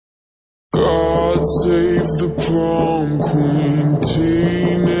God save the prom queen,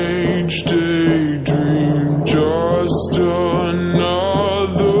 teenage daydream, just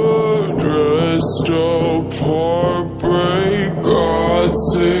another dressed up heartbreak. God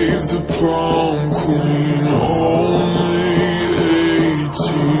save the prom queen, only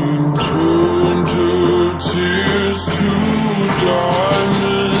 18, turned her tears to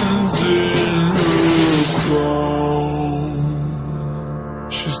diamonds in her crown.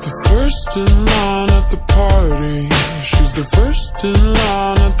 She's the first in line at the party, she's the first in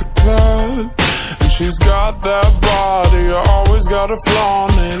line at the club, and she's got that body, you always gotta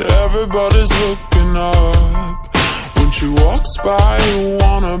flaunt it, everybody's looking up. When she walks by you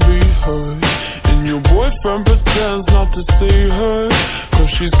wanna be her, and your boyfriend pretends not to see her, cause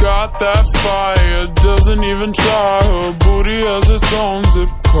she's got that fire, doesn't even try, her booty has its own zip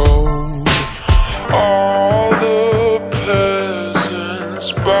code. All the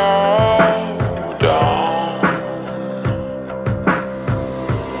peasants bow down.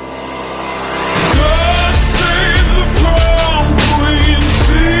 God save the prom queen,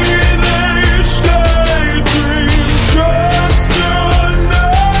 teenage daydream, just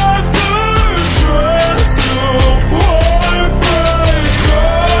another dressed up heartbreak.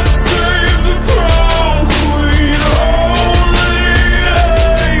 God save the prom queen, only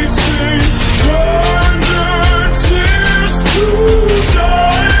 18, turned her tears to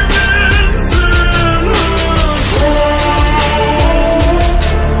diamonds in her crown.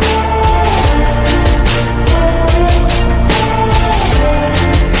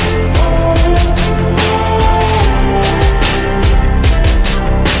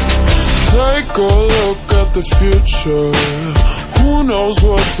 Take a look at the future, who knows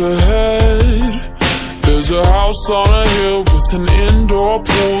what's ahead? There's a house on a hill with an indoor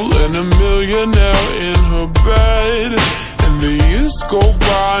pool and a millionaire in her bed. And the years go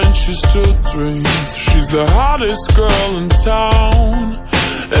by and she still dreams she's the hottest girl in town.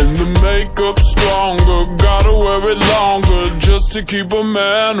 And the makeup's stronger, gotta wear it longer just to keep a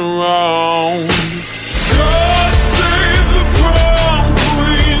man around. God save the prom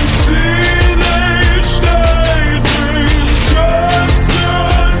queen, teenage daydream, just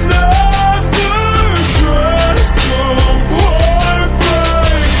another dressed up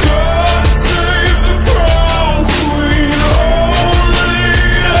heartbreak. God save the prom queen, only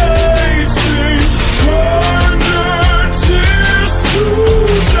 18, turned her tears to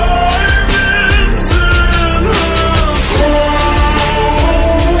diamonds in her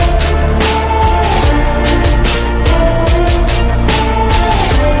crown.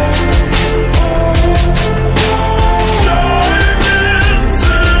 Diamonds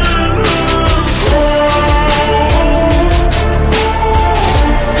in her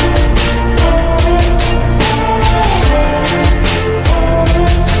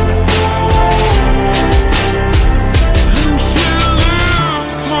And she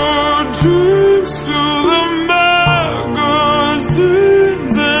lives her dreams through the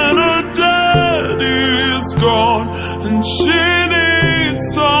magazines, and her daddy's gone, and she needs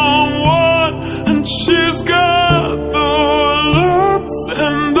someone, and she's got the looks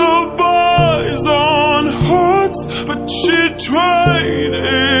and the boys on hooks, but she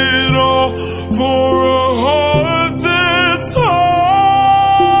traded all for a heart that's hard.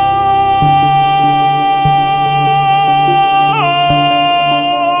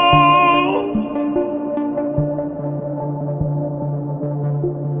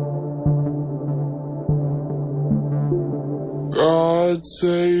 God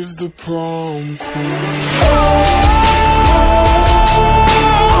save the prom queen.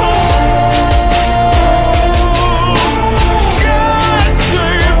 God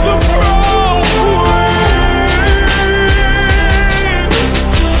save the prom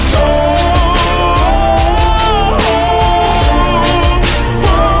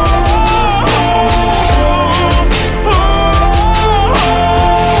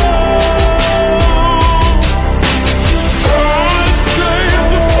God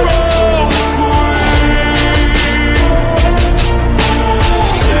save the prom queen.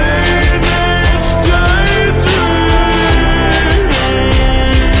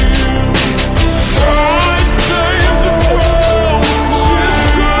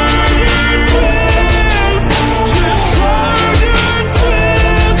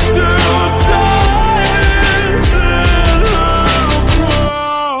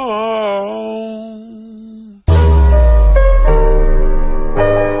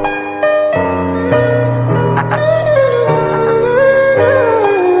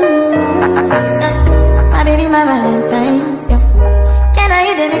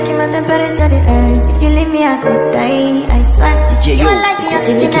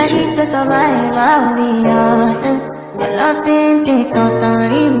 I need to survive, I'll be honest. Your loving it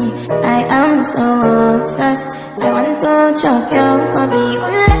totally me. I am so obsessed. I want to chop your body.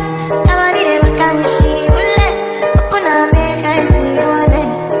 Never did it, but I wish she would. Open up, make I see one.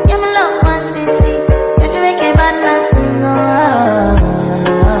 You're my love, one city. Take you make a bad man sing.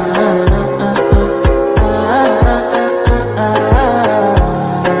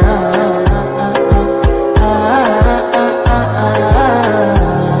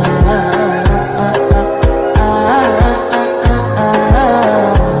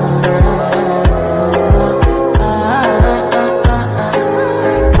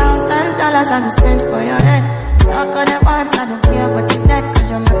 I go spend for your head. Talk all the once, I don't care what you said. Cause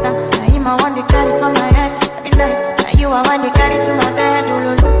your matter, now him I want to carry for my head. Every night, now you I want to carry to my bed. Oh,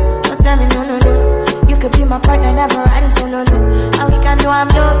 no, no, don't tell me no, no, no. You could be my partner, never riding solo, no. And we can do I'm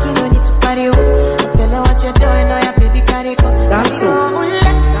low, you don't need to party, oh. I feel like what you're doing, oh yeah, baby, carry go. That's so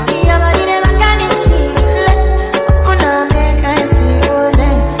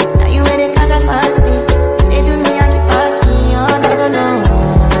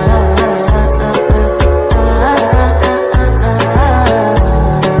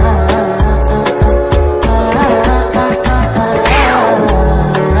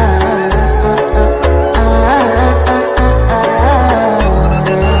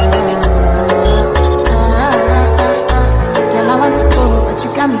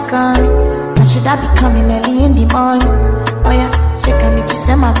I should I be coming early in the morning? Oh yeah, she can make you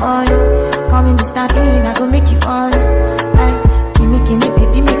send my money. Call me Mr. Bean, I go make you on. Give me,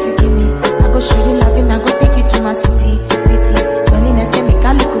 baby, make you give me. I go show you loving, I go take you to my city. Loneliness can make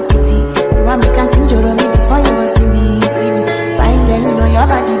a look pity. You want me can sing your me before you go see me. Fine girl, you know your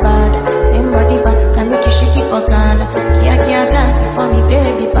body bad. Same body bad, can make you shake it for Ghana. Kia dance for me,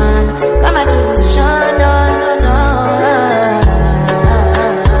 baby, pan. Come and give me the show, no, no, no.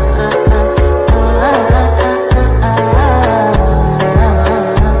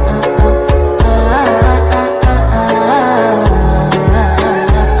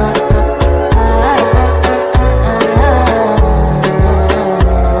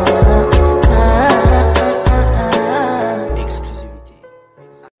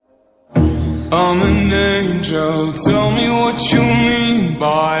 I'm an angel, tell me what you mean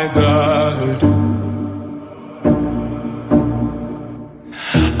by that.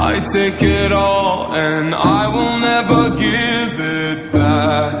 I take it all and I will never give it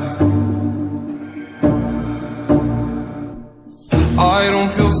back. I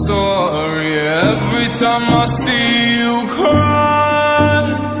don't feel sorry every time I see you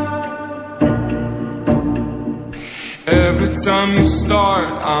cry. Every time you start,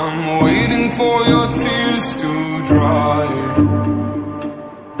 I'm waiting for your tears to dry.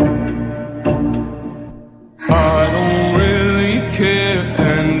 I don't really care,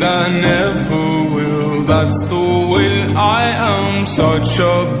 and I never will. That's the way I am, such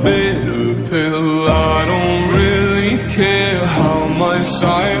a bitter pill. I don't really care how my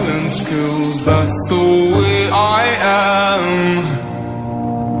silence kills. That's the way I am.